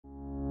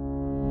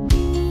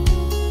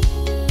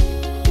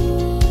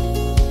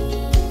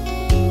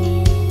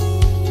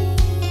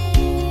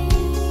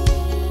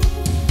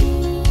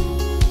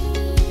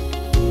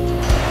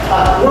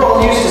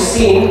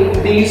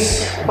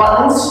these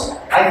buttons,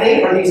 I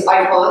think, or these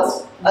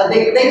icons,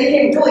 they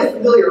became really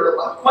familiar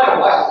quite a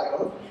while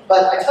ago.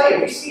 But I tell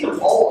you, we see them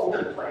all over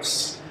the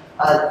place.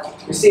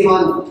 We see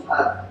them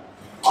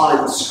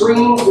on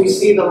screens. We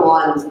see them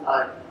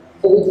on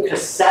old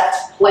cassette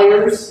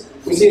players.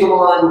 We see them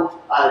on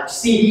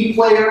CD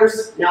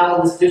players, now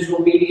on this digital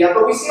media.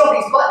 But we see all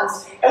these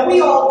buttons, and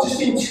we all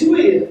just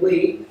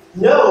intuitively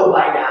know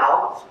by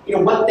now,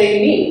 what they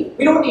mean.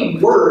 We don't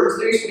need words.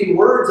 There used to be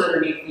words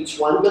underneath each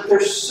one, but they're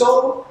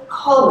so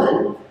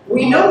common,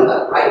 we know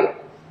them, right?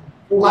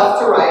 Left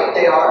to right,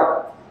 they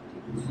are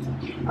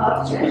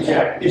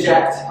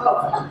eject,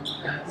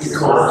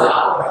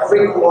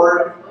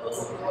 record,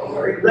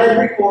 red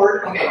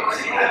record, okay,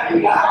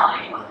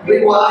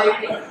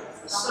 rewind,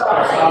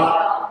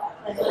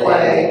 stop,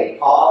 play,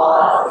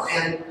 pause,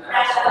 and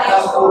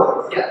fast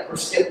forward. Yeah, or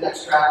skip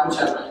next track,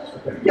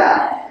 whichever.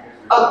 Yeah.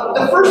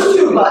 The first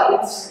two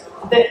buttons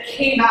that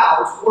came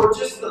out were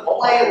just the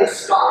play and the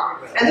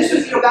stop. And this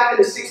was, back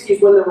in the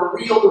 60s when there were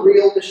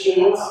reel-to-reel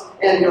machines,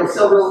 and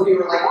several of you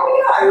were like,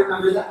 oh yeah, I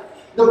remember that.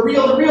 The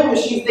reel-to-reel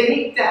machines, they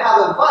need to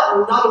have a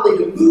button not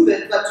only to move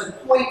it, but to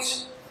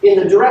point in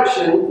the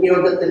direction,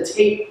 that the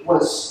tape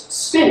was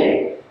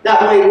spinning.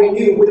 That way we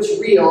knew which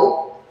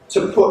reel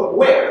to put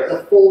where,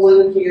 the full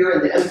one here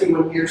and the empty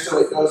one here, so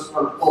it goes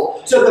from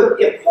full. So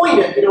it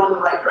pointed, in the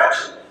right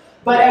direction.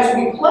 But as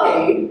we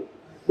played,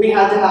 we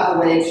had to have a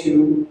way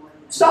to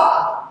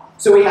stop.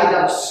 So we had to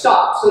have a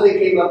stop. So they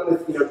came up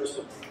with, just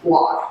a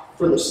block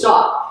for the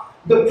stop.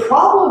 The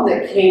problem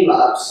that came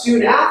up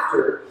soon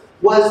after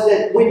was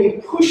that when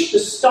you push the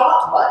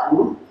stop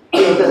button,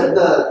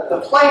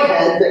 the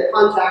playhead that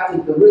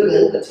contacted the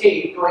ribbon, the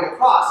tape going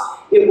across,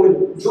 it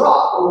would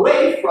drop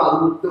away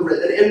from the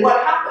ribbon. And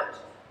what happened?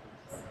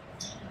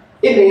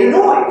 It made a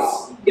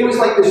noise. It was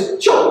like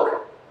this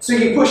choke. So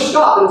you push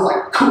stop and it was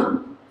like,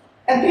 Koom.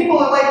 And people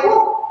are like,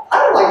 well, I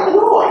don't like the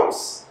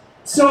noise.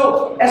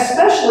 So,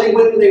 especially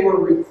when they were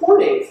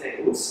recording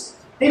things,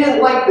 they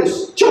didn't like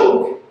this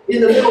choke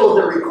in the middle of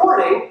the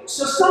recording,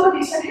 so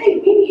somebody said, hey,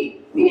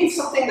 we need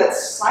something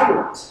that's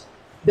silent,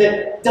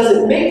 that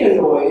doesn't make a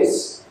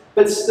noise,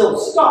 but still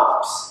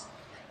stops.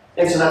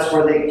 And so that's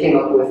where they came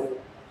up with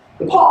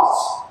the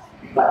pause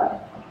button.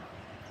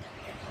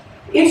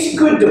 It's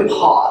good to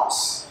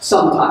pause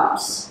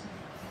sometimes.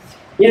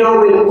 When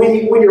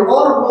you're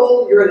on a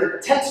roll, you're in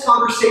a tense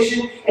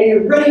conversation, and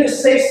you're ready to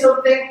say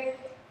something,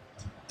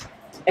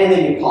 and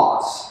then you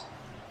pause.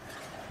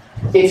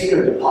 It's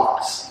good to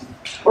pause.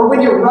 Or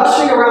when you're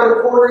rushing around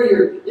a corner,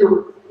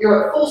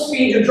 you're at full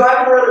speed, you're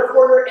driving around a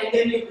corner, and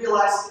then you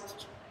realize,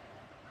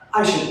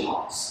 I should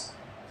pause.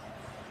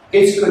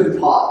 It's good to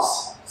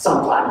pause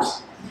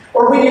sometimes.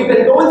 Or when you've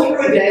been going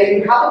through a day,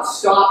 you haven't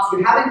stopped,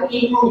 you haven't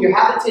eaten, you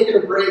haven't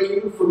taken a break,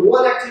 you move from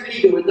one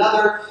activity to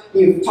another,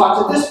 you've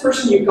talked to this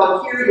person, you've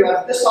gone here, you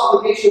have this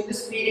obligation,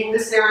 this meeting,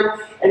 this errand,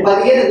 and by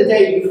the end of the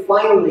day, you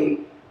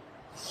finally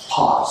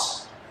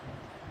pause.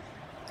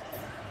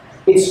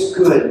 It's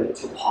good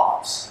to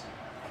pause.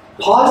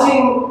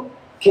 Pausing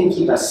can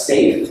keep us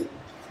safe.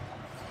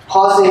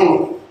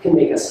 Pausing can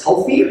make us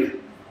healthy.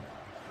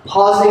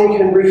 Pausing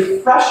can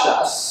refresh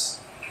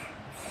us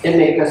and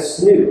make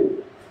us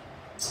new.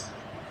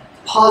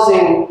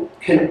 Pausing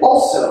can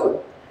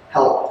also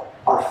help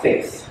our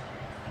faith.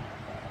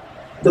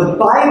 The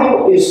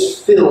Bible is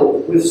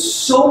filled with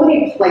so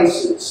many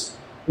places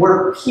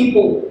where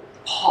people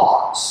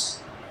pause.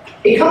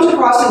 It comes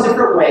across in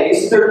different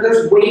ways.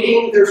 There's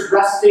waiting, there's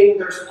resting,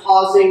 there's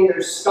pausing,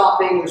 there's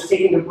stopping, there's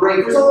taking a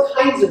break. There's all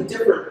kinds of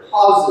different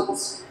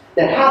pauses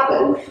that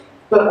happen,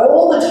 but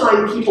all the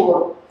time people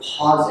are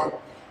pausing.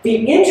 The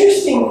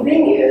interesting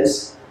thing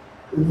is,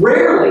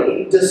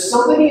 rarely does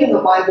somebody in the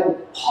Bible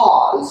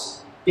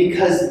pause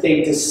because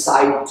they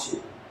decide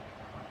to.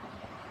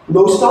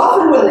 Most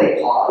often when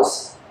they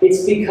pause,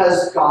 it's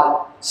because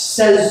God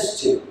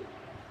says to.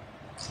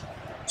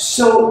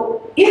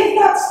 So if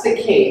that's the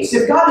case,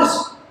 if God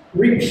is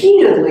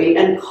repeatedly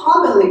and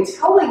commonly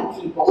telling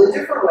people in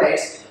different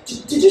ways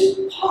to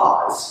just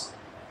pause,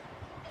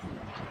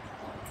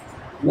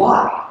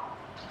 why?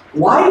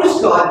 Why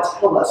does God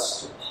tell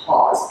us to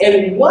pause?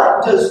 And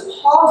what does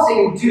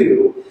pausing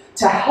do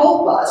to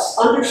help us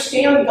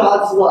understand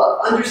God's love,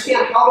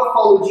 understand how to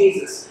follow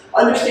Jesus,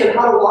 understand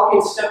how to walk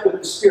in step with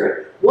the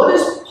Spirit? What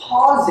does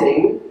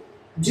pausing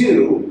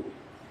do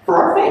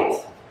for our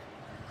faith?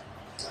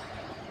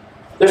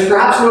 There's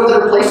perhaps no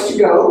better place to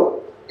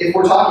go, if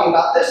we're talking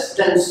about this,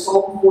 than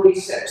Psalm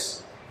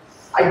 46.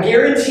 I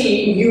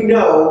guarantee you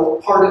know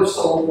part of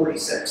Psalm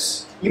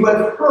 46. You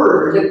have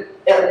heard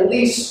at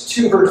least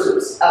 2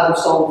 verses out of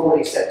Psalm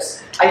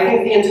 46. I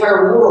think the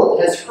entire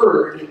world has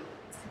heard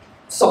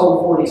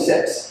Psalm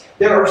 46.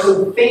 There are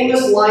some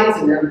famous lines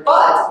in there,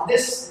 but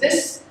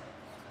this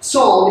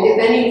psalm, if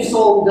any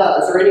psalm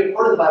does, or any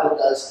part of the Bible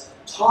does,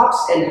 talks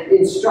and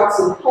instructs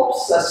and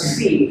helps us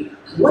see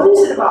what is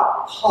it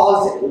about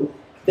pausing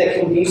that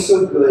can be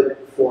so good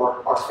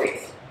for our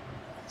faith.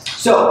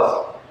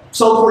 So,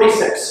 Psalm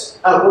 46.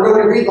 We're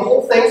going to read the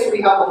whole thing so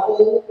we have the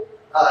whole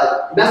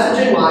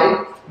message in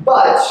mind,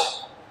 but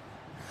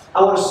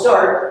I want to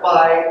start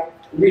by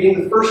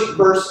reading the first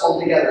verse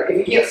all together. If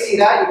you can't see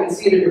that, you can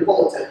see it in your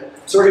bulletin.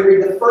 So we're going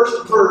to read the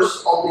first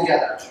verse all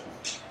together.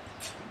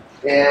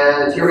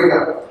 And here we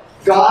go.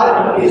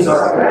 God is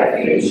our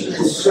refuge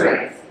and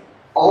strength,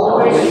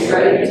 always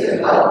ready to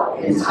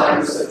help in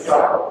times of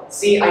trouble.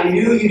 See, I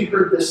knew you'd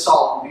heard this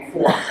psalm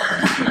before.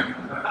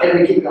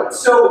 And we keep going.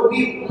 So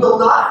we will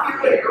not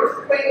fear when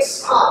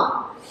earthquakes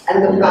come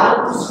and the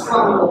mountains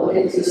crumble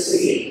into the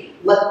sea.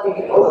 Let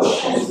the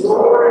oceans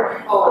roar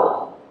and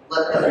foam.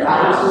 Let the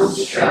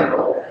mountains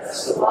tremble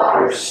as the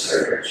waters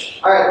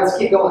surge. All right, let's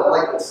keep going. I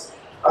like this.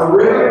 A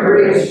river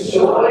brings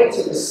joy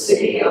to the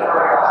city of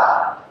our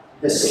God,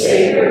 the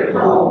sacred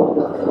home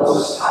of the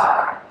Most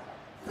High.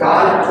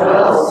 God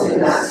dwells in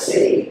that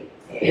city.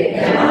 It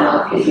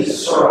cannot be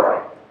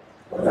destroyed.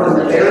 From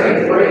the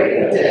very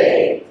break of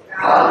day,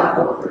 God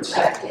will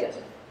protect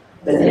it.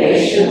 The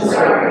nations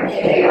are in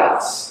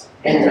chaos,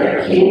 and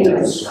their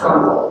kingdoms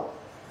crumble.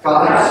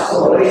 God's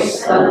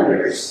voice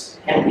thunders,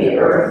 and the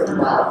earth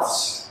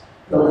melts.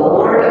 The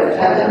Lord of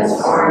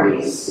heaven's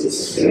armies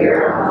is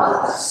here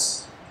among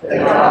us. The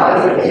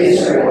God of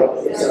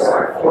Israel is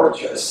our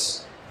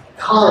fortress.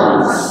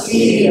 Come,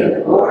 see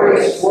the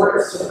glorious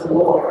works of the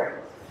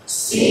Lord.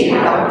 See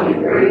how he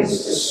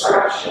brings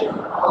destruction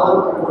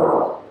upon the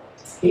world.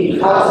 He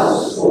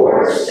causes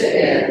wars to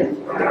end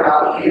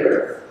throughout the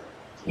earth.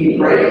 He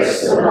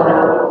breaks the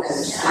bow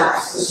and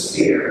snaps the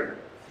spear.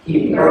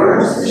 He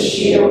burns the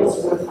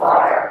shields with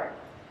fire.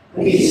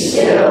 Be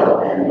still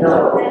and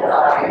know that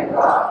I am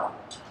God.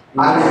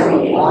 I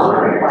will be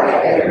honored by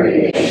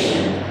every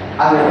nation.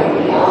 I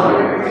will be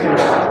honored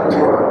throughout the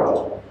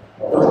world.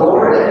 The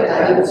Lord of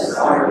heaven's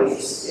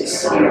armies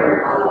is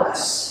here among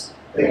us.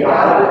 The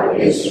God of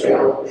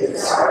Israel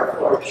is our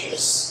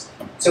fortress.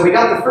 So we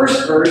got the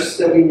first verse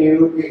that we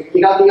knew.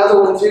 You got the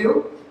other one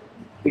too?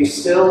 Be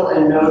still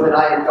and know that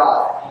I am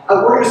God.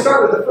 We're going to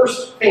start with the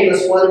first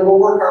famous one, and we'll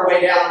work our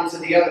way down to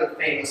the other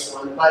famous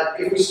one. But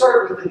if we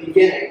start with the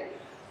beginning,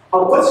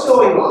 what's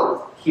going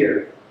on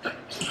here?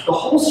 The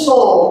whole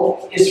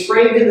psalm is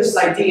framed in this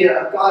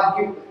idea of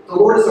God, the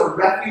Lord is our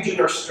refuge and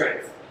our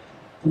strength,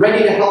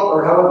 ready to help,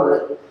 or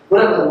however,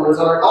 whatever the words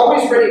are,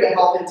 always ready to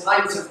help in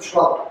times of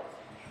trouble.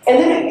 And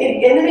then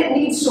it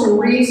needs some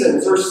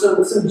reasons or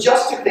some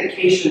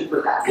justification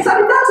for that. Because I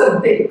mean, that's a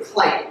big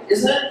claim,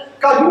 isn't it?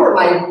 God, you are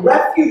my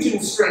refuge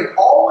and strength,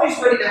 always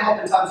ready to help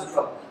in times of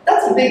trouble.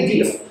 That's a big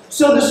deal.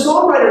 So the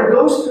songwriter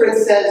goes through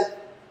and says,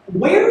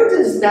 where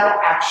does that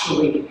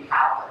actually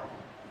happen?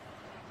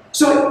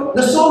 So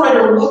the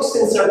songwriter looks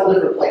in several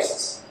different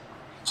places.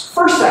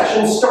 First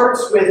section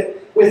starts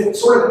with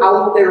sort of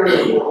out there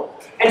in the world.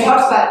 And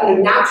talks about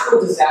natural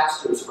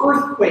disasters,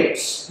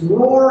 earthquakes,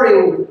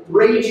 roaring,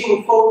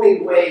 raging,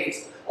 foaming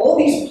waves, all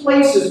these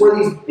places where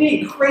these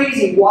big,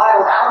 crazy,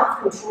 wild,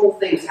 out-of-control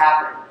things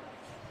happen.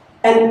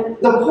 And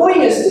the point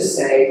is to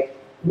say,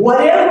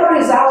 whatever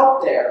is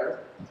out there,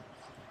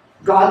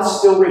 God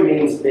still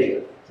remains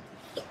bigger.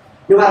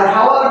 No matter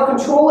how out of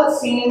control it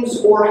seems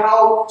or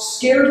how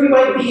scared we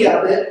might be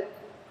of it,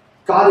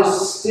 God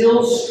is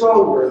still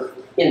stronger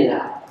in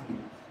that.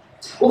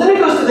 Well, then it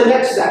goes to the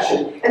next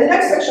section, and the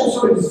next section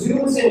sort of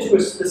zooms into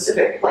a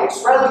specific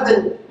place. Rather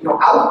than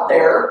out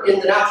there in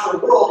the natural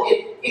world,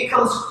 it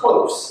comes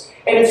close.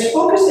 And it's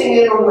focusing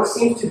in on what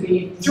seems to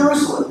be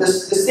Jerusalem, the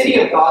city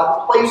of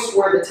God, the place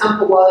where the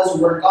temple was,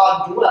 where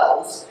God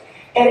dwells.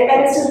 And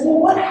it says, well,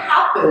 what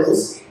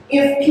happens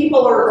if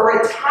people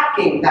are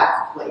attacking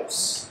that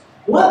place?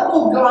 What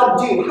will God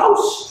do? How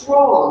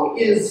strong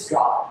is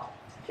God?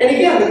 And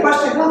again, the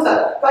question comes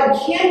up, God,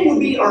 can you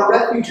be our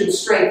refuge and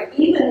strength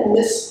even in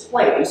this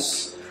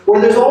place where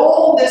there's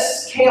all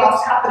this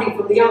chaos happening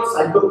from the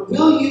outside, but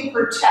will you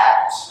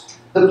protect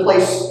the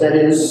place that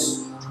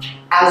is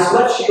as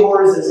much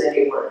yours as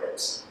anywhere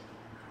is?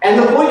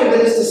 And the point of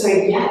it is to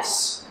say,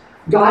 yes,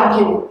 God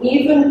can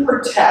even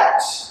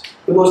protect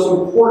the most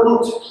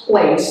important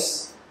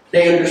place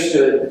they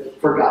understood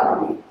for God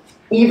to be.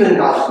 Even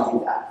God can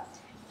do that.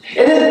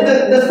 And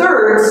then the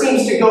third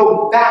seems to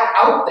go back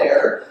out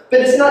there, but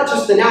it's not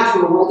just the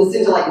natural world, it's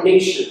into like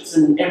nations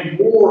and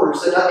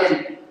wars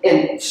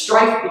and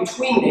strife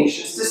between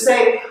nations to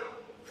say,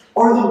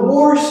 are the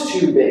wars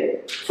too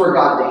big for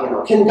God to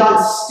handle? Can God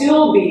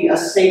still be a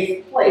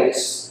safe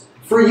place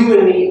for you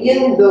and me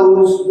in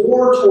those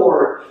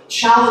war-torn,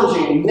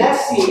 challenging,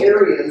 messy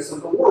areas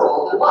of the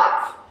world and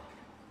life?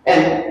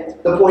 And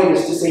the point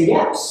is to say,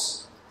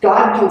 yes,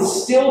 God can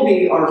still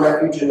be our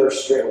refuge and our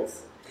strength.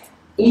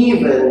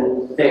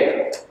 Even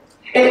there.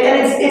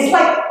 And it's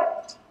like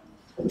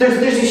there's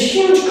this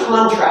huge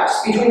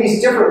contrast between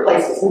these different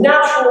places.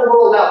 Natural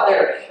world out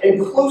there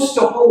and close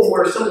to home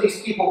where some of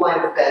these people might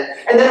have been.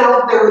 And then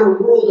out there in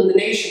the world and the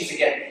nations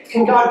again.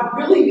 Can God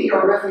really be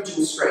our refuge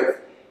and strength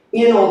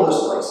in all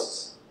those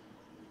places?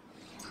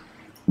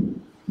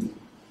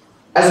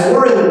 As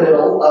we're in the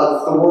middle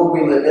of the world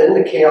we live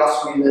in, the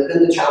chaos we live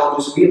in, the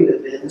challenges we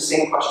live in, the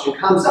same question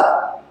comes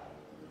up.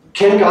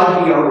 Can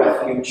God be our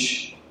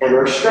refuge and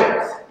our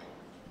strength?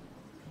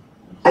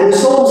 And the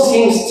psalm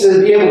seems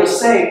to be able to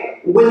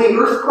say, when the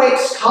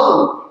earthquakes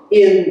come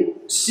in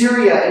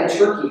Syria and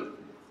Turkey,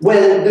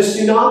 when the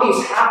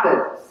tsunamis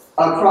happen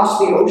across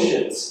the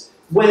oceans,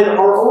 when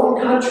our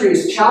own country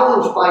is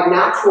challenged by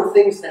natural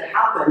things that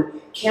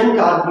happen, can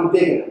God be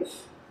big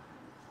enough?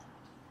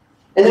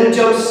 And then it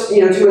jumps,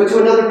 to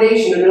another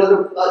nation and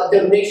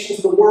the nations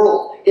of the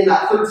world in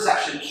that third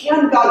section.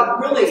 Can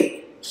God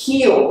really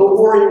heal the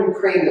war in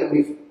Ukraine that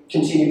we've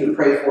continued to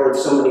pray for and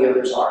so many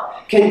others are?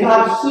 Can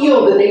God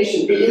heal the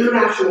nation, the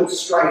international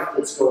strife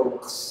that's going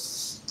on?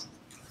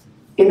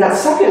 In that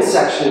second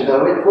section,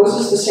 though, it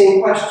poses the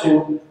same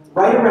question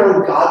right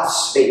around God's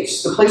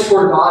space, the place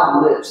where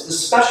God lives, the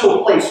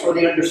special place where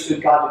they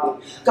understood God to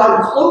be.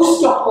 God,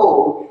 close to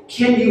home,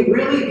 can you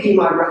really be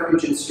my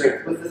refuge and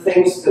strength with the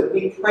things that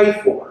we pray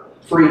for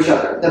each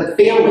other? The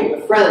family,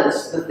 the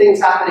friends, the things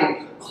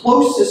happening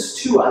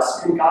closest to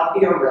us, can God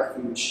be our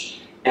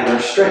refuge and our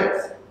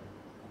strength?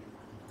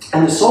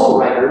 And the psalm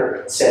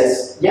writer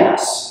says,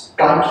 yes,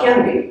 God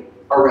can be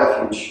our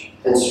refuge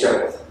and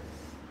strength.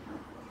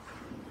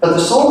 But the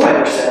psalm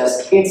writer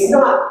says, it's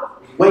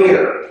not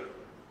where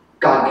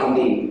God can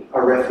be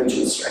our refuge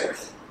and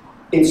strength.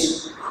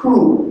 It's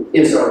who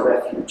is our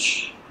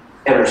refuge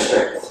and our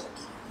strength.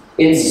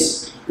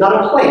 It's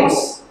not a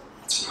place,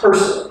 it's a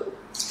person.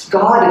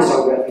 God is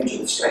our refuge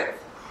and strength.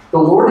 The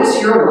Lord is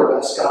here among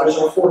us, God is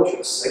our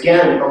fortress.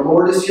 Again, the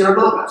Lord is here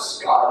among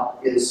us, God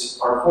is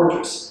our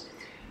fortress.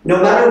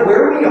 No matter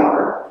where we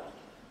are,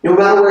 no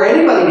matter where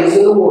anybody is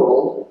in the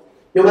world,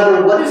 no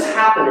matter what is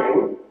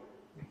happening,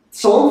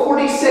 Psalm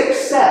 46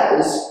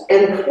 says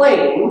and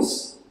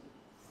claims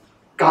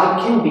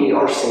God can be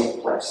our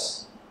safe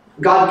place.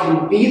 God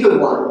can be the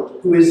one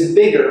who is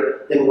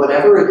bigger than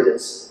whatever it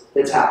is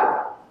that's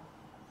happening.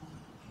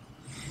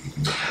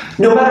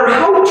 No matter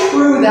how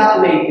true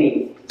that may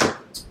be,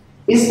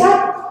 is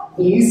that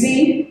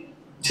easy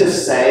to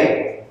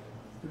say?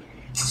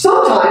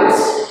 Sometimes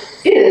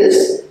it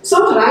is.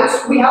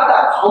 Sometimes we have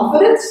that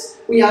confidence,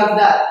 we have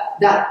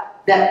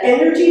that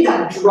energy,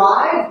 that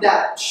drive,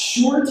 that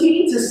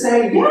surety to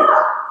say,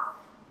 yeah,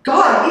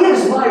 God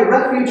is my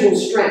refuge and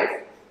strength.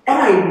 And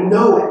I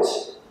know it.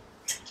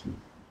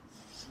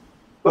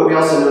 But we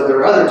also know there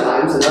are other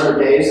times and other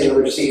days and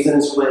other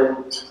seasons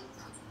when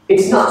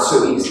it's not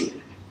so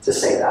easy to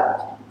say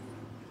that.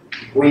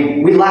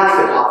 We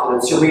lack the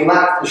confidence, or we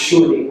lack the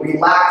surety, we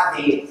lack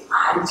the,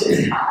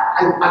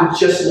 I'm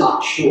just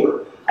not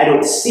sure. I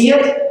don't see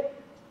it,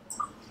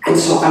 and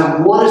so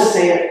I want to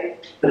say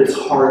it, but it's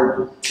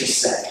hard to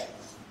say.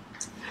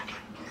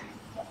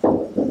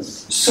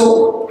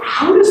 So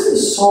how does the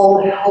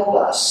psalm help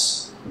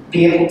us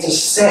be able to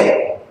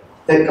say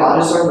that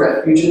God is our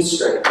refuge and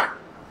strength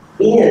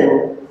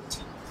in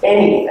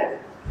anything?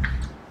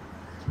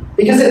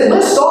 Because it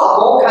lists off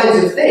all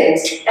kinds of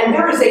things, and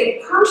there is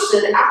a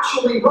person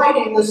actually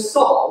writing the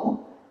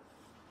psalm,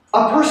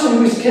 a person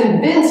who's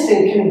convinced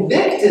and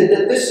convicted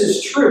that this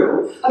is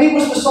true. I mean,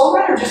 was the psalm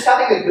writer just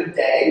having a good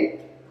day?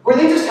 Were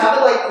they just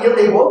having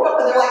they woke up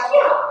and they're like,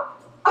 yeah,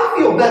 I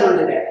feel better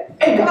today,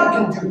 and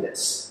God can do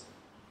this.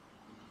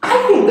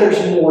 I think there's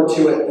more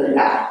to it than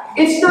that.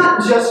 It's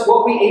not just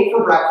what we ate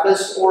for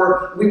breakfast,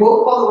 or we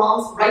woke up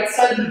on the right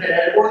side of the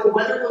bed, or the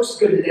weather looks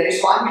good today,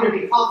 so I'm going to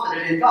be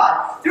confident in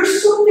God.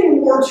 There's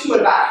something more to it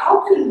about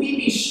how can we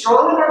be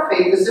strong in our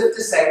faith as if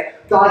to say,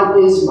 God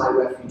is my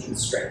refuge and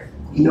strength,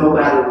 no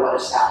matter what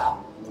has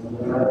happened.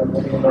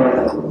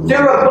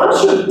 There are a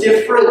bunch of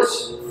different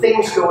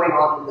things going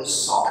on in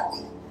this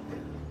psalm.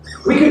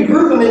 We could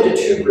group them into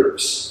two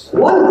groups.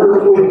 One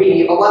group would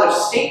be a lot of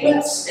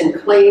statements and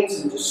claims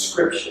and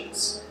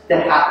descriptions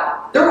that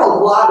happen. There are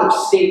a lot of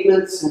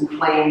statements and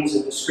claims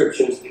and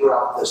descriptions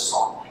throughout this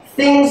psalm.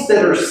 Things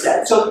that are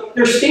said. So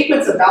there's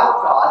statements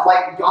about God,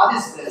 like God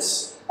is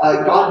this,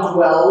 God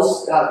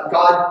dwells,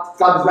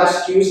 God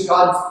rescues,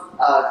 God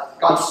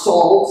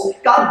solves.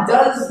 God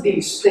does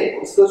these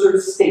things. Those are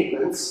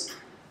statements.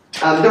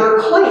 There are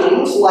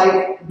claims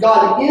like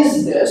God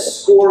is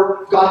this,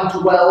 or God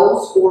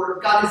dwells, or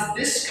God is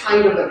this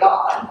kind of a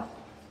God.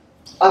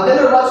 Then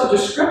there are lots of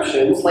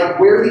descriptions, like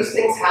where these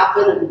things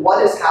happen and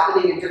what is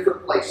happening in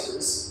different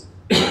places.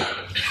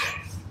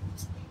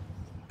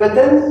 But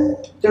then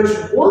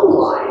there's one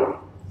line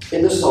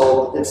in the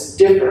psalm that's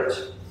different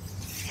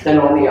than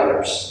all the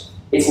others.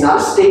 It's not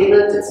a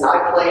statement, it's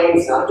not a claim,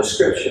 it's not a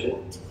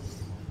description.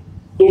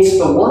 It's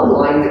the one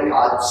line that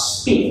God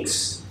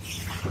speaks.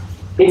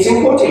 It's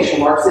in quotation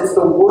marks. It's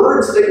the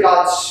words that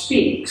God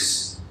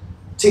speaks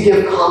to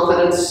give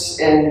confidence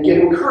and give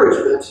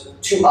encouragement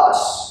to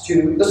us,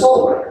 to the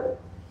psalm writer.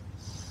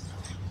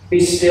 Be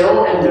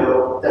still and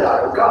know that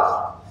I am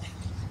God.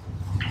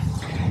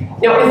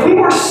 Now, if we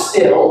were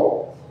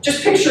still,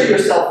 just picture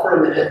yourself for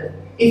a minute.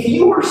 If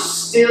you were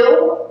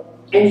still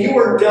and you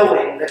were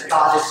knowing that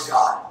God is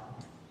God,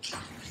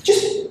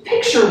 just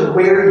picture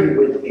where you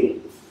would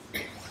be.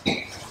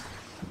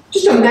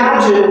 Just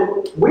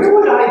imagine, where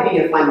would I be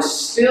if I'm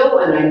still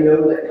and I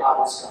know that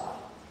God is God?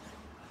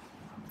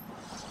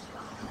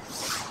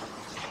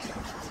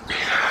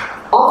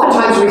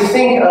 Oftentimes we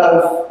think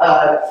of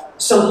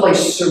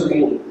someplace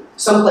serene,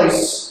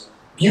 someplace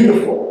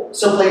beautiful,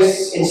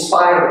 someplace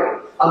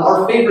inspiring,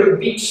 our favorite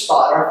beach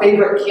spot, our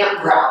favorite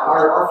campground,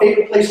 our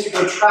favorite place to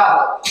go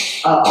travel,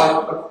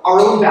 our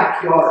own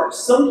backyard,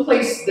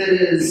 someplace that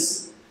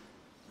is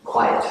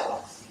quiet.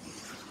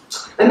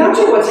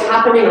 Imagine what's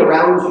happening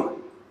around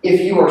you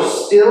if you are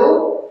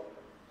still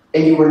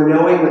and you are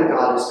knowing that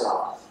God is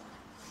God.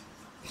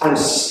 I'm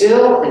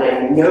still and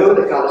I know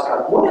that God is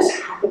God. What is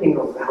happening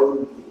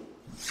around me?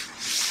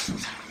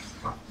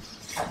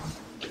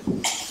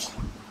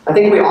 I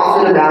think we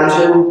often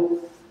imagine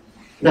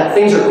that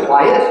things are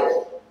quiet,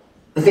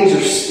 that things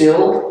are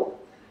still,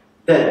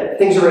 that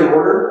things are in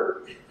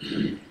order,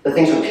 that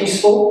things are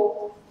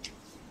peaceful.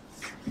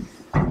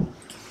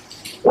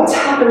 What's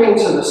happening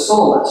to the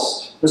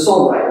psalmist, the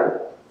psalm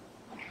writer,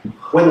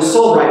 when the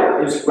psalm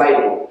writer is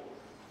writing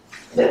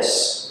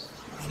this?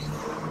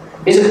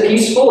 Is it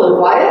peaceful and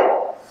quiet?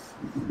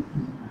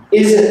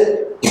 Is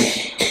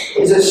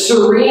it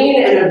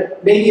serene and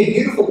maybe a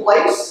beautiful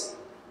place?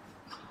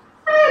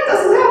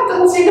 It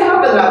doesn't seem to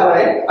happen that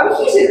way. I mean,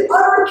 he's in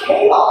utter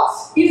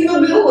chaos. He's in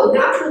the middle of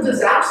natural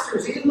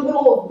disasters. He's in the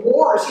middle of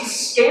wars.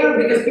 He's scared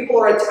because people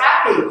are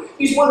attacking.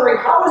 He's wondering,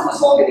 how is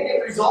this all going to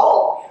get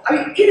resolved? I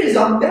mean, it is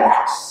a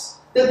mess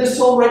that the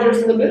psalm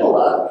writer's in the middle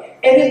of.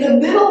 And in the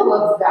middle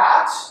of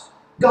that,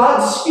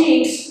 God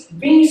speaks,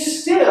 be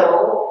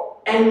still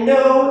and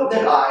know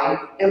that I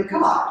am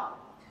God.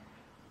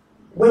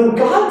 When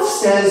God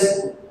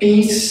says,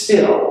 be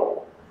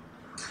still,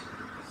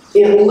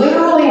 it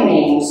literally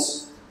means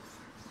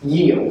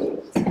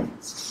yield,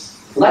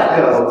 let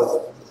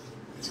go,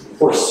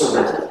 or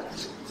surrender.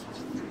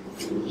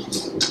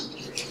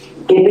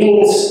 It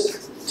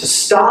means to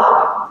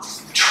stop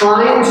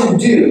trying to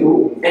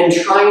do and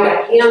trying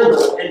to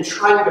handle and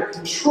trying to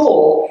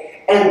control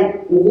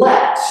and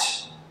let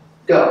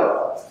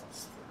go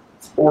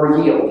or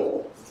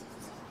yield.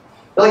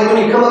 Like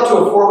when you come up to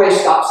a four-way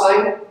stop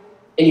sign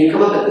and you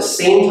come up at the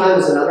same time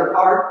as another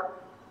car,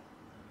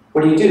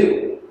 what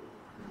do?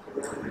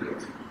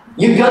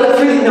 You gun it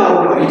through?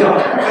 No, you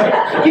don't.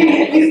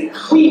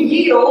 We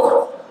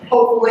yield,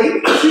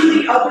 hopefully, to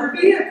the other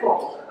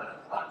vehicle.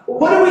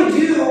 What do we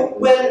do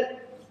when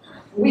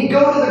we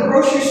go to the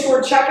grocery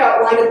store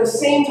checkout line at the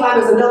same time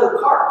as another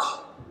cart?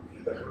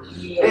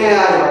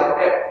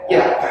 Yeah.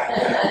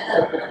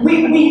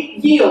 We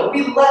yield.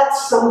 We let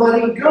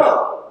somebody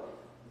go.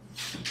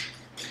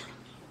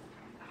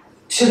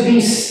 To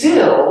be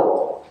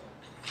still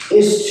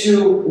is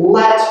to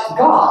let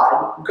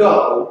God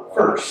go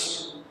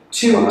first.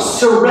 To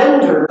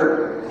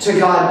surrender to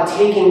God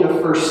taking the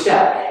first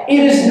step. It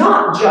is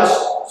not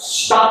just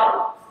stopping.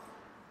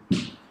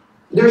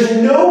 There's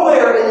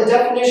nowhere in the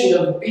definition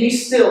of be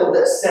still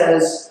that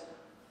says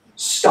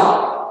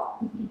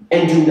stop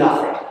and do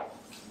nothing.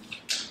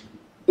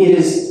 It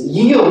is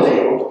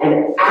yielding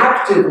and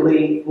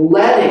actively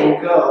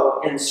letting go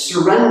and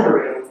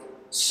surrendering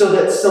so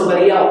that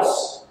somebody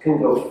else can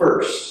go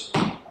first.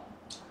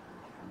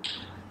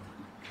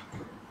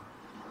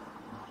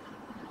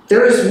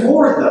 There is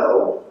more,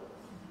 though.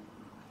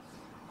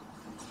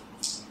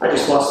 I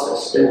just lost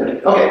this,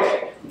 didn't I?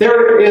 Okay.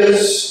 There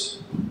is...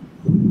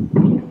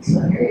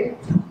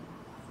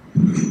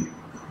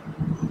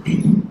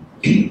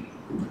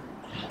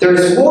 There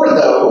is more,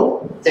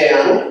 though,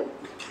 than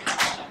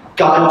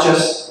God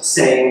just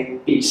saying,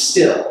 be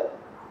still.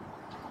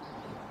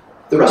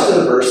 The rest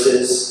of the verse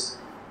is,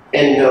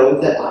 and know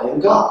that I am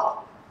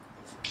God.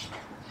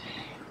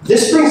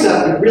 This brings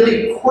up a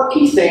really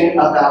quirky thing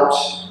about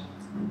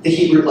the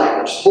Hebrew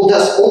language. Old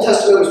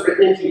Testament was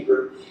written in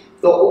Hebrew.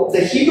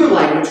 The Hebrew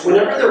language,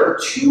 whenever there are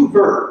two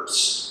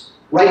verbs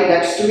right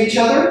next to each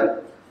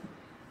other,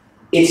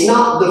 it's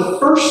not the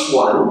first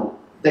one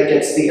that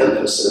gets the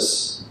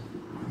emphasis.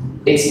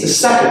 It's the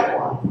second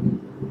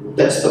one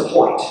that's the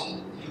point.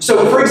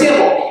 So, for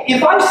example,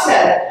 if I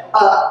said,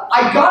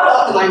 I got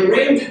up and I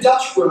ran to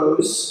Dutch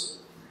Bros,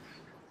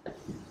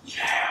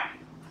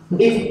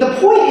 if the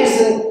point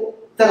isn't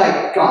that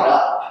I got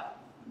up.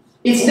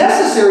 It's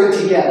necessary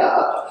to get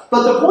up,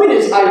 but the point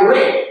is I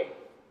ran.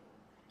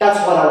 That's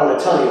what I want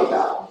to tell you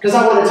about. Because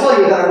I want to tell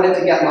you that I went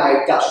to get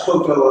my Dutch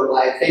cocoa or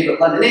my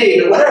favorite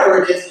lemonade or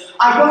whatever it is.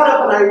 I got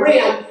up and I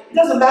ran. It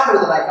doesn't matter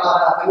that I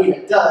got up. I mean,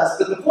 it does.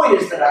 But the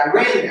point is that I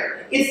ran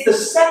there. It's the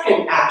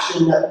second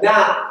action that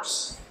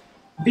matters.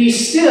 Be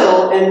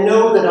still and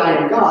know that I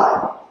am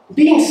God.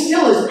 Being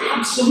still is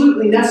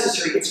absolutely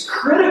necessary. It's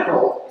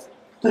critical,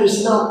 but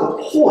it's not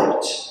the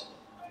point.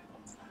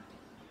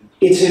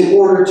 It's in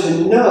order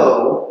to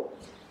know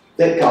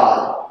that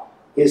God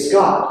is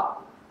God.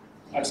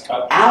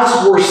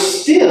 As we're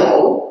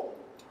still,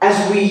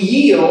 as we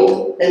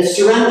yield and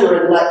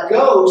surrender and let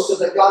go so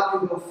that God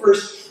can go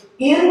first,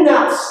 in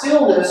that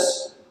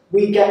stillness,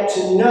 we get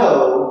to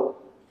know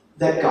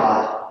that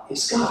God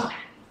is God.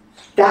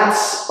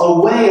 That's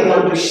a way of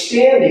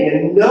understanding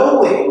and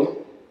knowing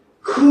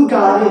who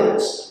God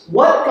is,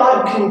 what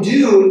God can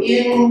do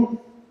in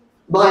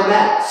my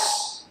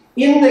mess,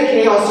 in the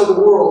chaos of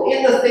the world,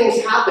 in the things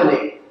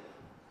happening.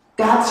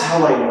 That's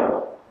how I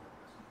know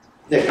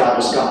that God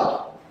is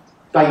God,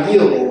 by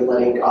yielding and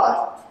letting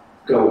God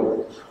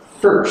go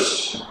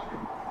first.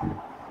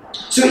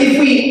 So if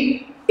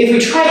we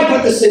try to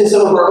put this in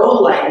some of our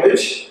own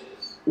language,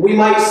 we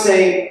might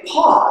say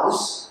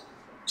pause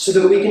so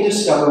that we can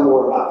discover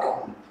more about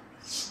God.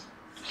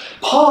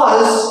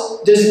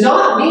 Pause does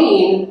not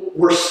mean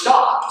we're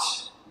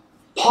stopped.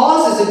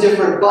 Pause is a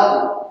different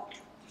button.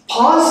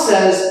 Pause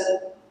says,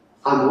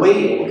 I'm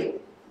waiting,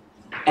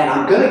 and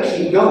I'm going to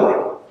keep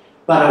going,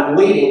 but I'm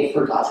waiting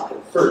for God to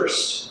go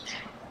first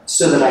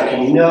so that I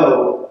can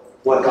know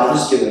what God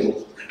is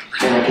doing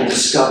and I can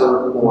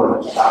discover more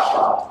about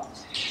God.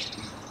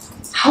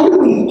 How do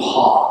we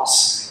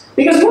pause?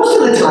 Because most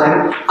of the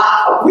time,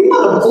 we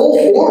want to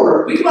go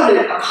forward. We want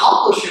to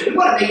accomplish it. We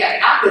want to make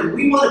it happen.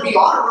 We want to be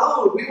on our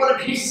own. We want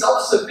to be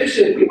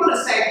self-sufficient. We want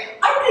to say,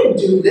 I can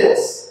do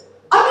this.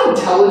 I'm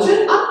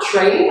intelligent. I'm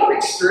trained. I'm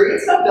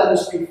experienced. I've done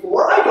this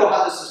before. I know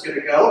how this is going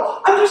to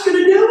go. I'm just going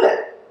to do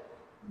it.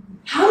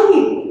 How do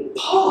we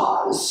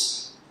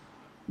pause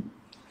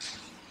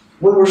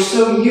when we're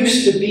so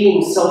used to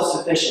being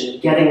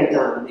self-sufficient, getting it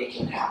done, and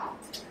making it happen?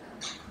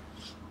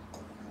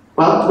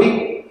 Well,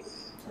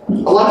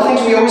 a lot of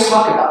things we always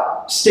talk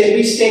about.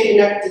 We stay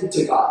connected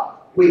to God.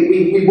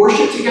 We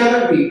worship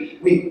together.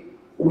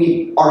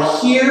 We are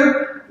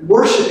here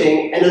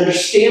worshiping and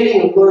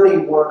understanding and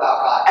learning more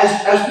about God.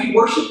 As we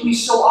worship, we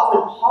so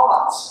often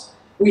pause.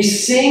 We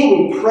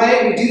sing, we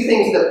pray, we do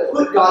things that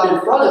put God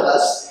in front of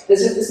us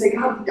as if to say,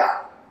 God,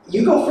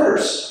 you go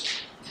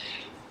first.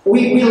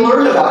 We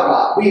learn about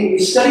God. We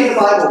study the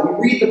Bible.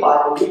 We read the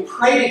Bible. We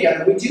pray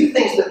together. We do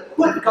things that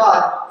put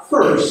God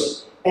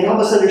first and help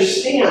us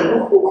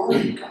understand, who are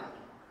you, God?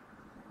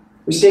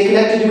 We stay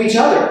connected to each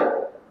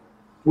other.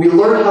 We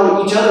learn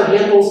how each other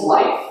handles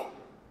life.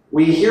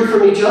 We hear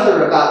from each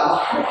other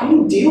about, how do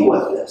you deal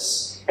with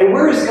this? And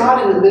where is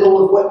God in the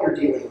middle of what you're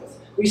dealing with?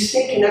 We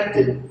stay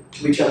connected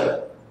to each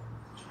other.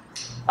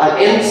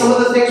 And some of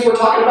the things we're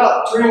talking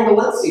about during the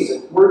Lent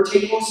season, we're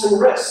taking some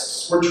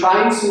risks. We're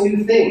trying some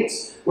new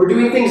things. We're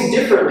doing things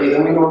differently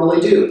than we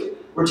normally do.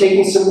 We're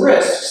taking some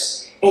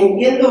risks.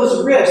 And in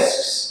those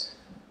risks,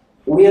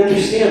 we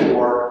understand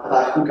more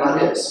about who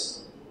God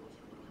is.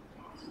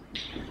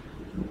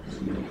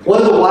 One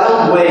of the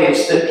wild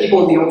ways that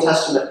people in the Old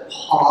Testament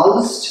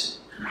paused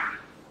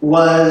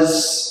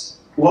was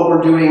what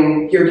we're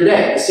doing here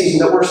today, the season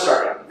that we're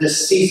starting,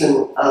 this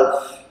season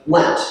of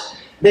Lent.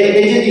 They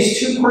did these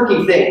two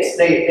quirky things.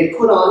 They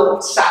put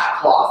on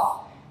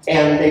sackcloth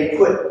and they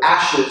put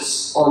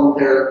ashes on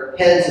their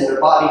heads and their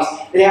bodies.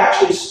 They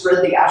actually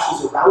spread the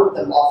ashes around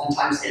them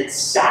oftentimes and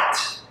sat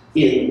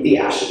in the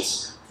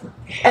ashes.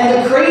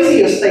 And the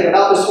craziest thing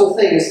about this whole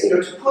thing is,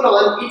 to put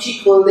on itchy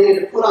clothing and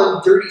to put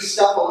on dirty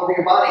stuff all over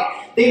your body.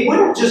 They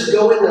wouldn't just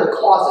go in their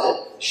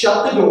closet,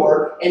 shut the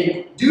door,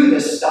 and do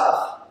this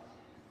stuff.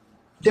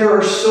 There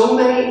are so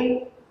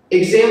many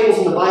examples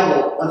in the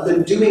Bible of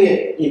them doing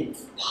it in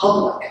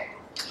public.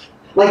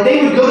 Like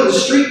they would go to the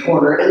street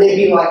corner and they'd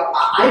be like,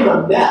 I'm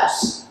a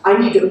mess. I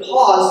need to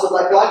pause to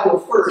let God go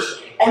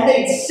first. And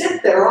they'd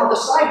sit there on the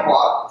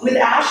sidewalk with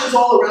ashes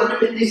all around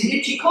them in these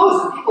itchy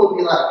clothes. And people would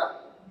be like,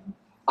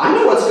 I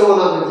know what's going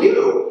on with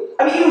you.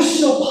 I mean, it was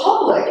so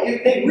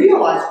public. They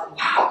realized,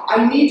 wow,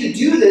 I need to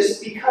do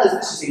this because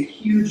this is a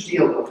huge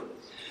deal.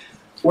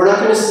 We're not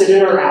going to sit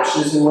in our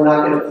ashes and we're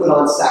not going to put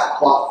on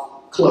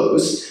sackcloth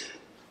clothes.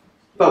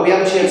 But we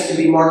have a chance to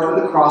be marked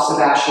with a cross of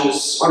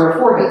ashes on our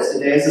foreheads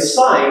today as a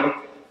sign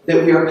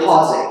that we are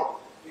pausing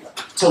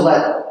to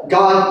let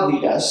God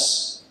lead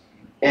us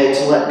and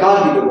to let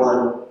God be the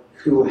one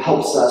who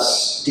helps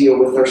us deal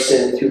with our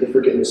sin through the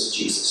forgiveness of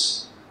Jesus.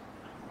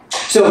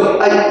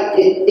 So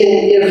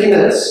in a few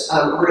minutes,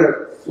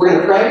 we're going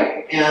to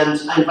pray, and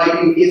I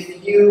invite you,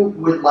 if you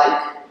would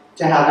like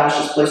to have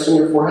ashes placed on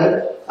your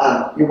forehead,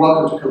 you're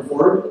welcome to come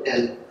forward,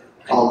 and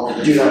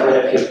I'll do that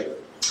right up here.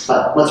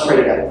 But let's pray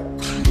together.